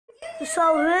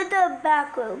So we're in the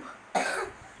back room.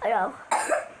 I know.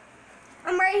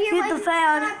 I'm right here. Here's the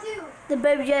fan. The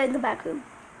baby's in the back room.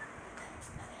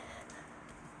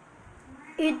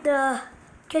 In the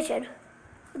kitchen.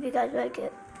 If you guys like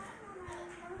it.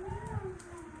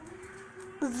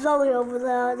 Zoey over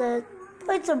there. Then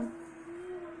played some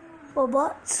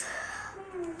robots.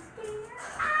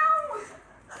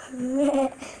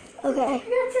 Okay.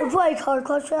 We're playing Car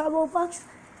Crush on Roblox.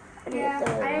 Yeah,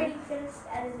 I already finished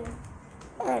editing.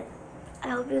 And I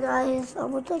hope you guys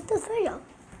would like this video.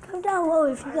 Comment down below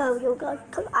if you guys do,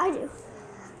 because I do.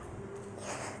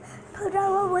 Comment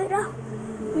down below right now.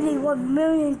 We need 1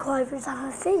 million climbers on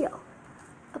this video.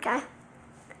 Okay?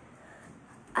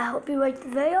 I hope you like the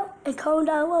video and comment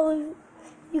down below if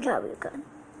you got what you can.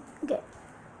 Okay.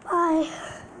 Bye.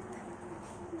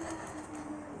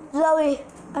 Zoey,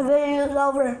 our video is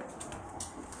over.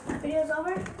 Video's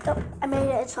over? Nope, I made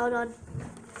it. It's all done.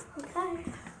 Okay.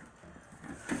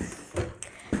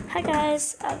 Hi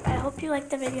guys, I hope you liked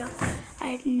the video. I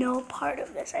had no part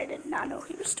of this. I did not know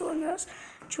he was doing this.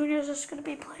 Junior's just going to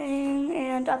be playing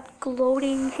and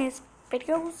uploading his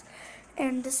videos.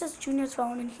 And this is Junior's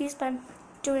phone, and he's been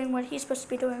doing what he's supposed to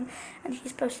be doing. And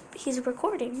he's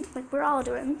recording, like we're all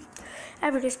doing.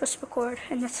 Everybody's supposed to record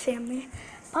in this family.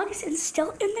 Bug is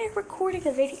still in there recording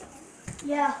a video.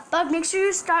 Yeah. Bug, make sure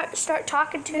you start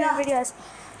talking to your videos.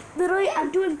 Literally, I'm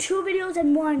doing 2 videos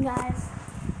in one, guys.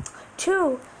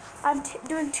 2. I'm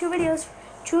doing 2 videos.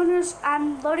 Junior's,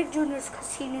 I'm loading Junior's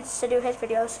because he needs to do his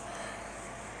videos.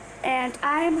 And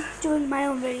I'm doing my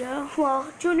own video.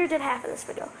 Well, Junior did half of this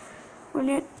video. When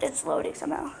it's loading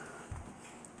somehow.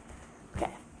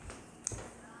 Okay.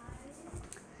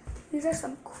 These are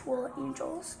some cool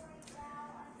angels.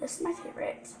 This is my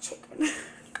favorite. It's chicken.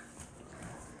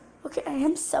 Okay, I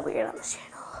am so weird on this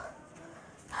channel.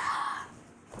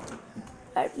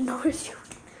 I have no issue.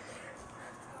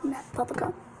 I'm not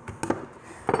bubblegum.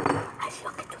 I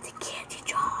look into the candy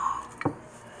jar.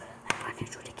 I run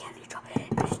into the candy jar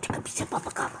and I stick a piece of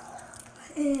bubblegum.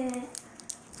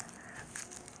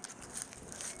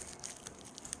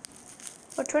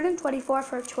 We're turning 24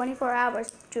 for 24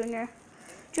 hours, Junior.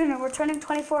 Junior, we're turning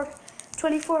 24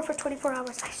 for 24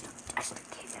 hours. I still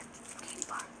can't get candy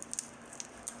bar.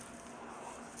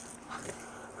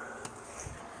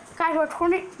 Guys,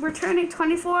 we're turning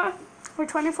 24 for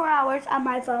 24 hours on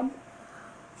my phone.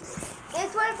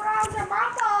 It's 24 hours on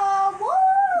my phone.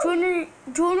 Woo!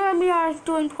 Junior and me are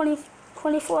doing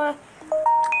 24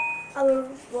 hour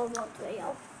Roblox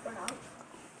video for now.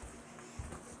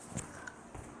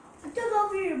 It's just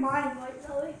over your mind, right,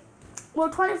 Zoey? We're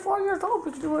 24 years old.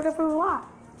 We can do whatever we want.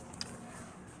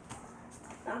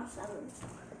 I'm 7.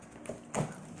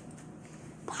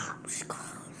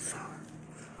 Popsicles.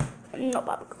 No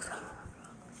popsicles.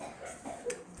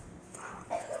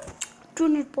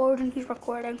 Junior's bored and he's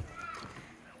recording.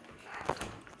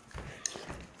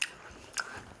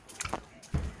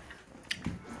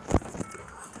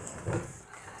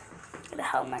 Where the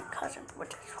hell my cousin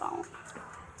with his phone?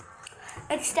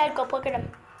 Instead, go look at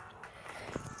him.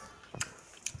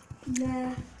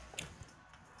 Nah.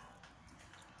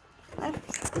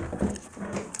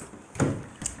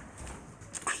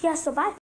 Yeah, so bye.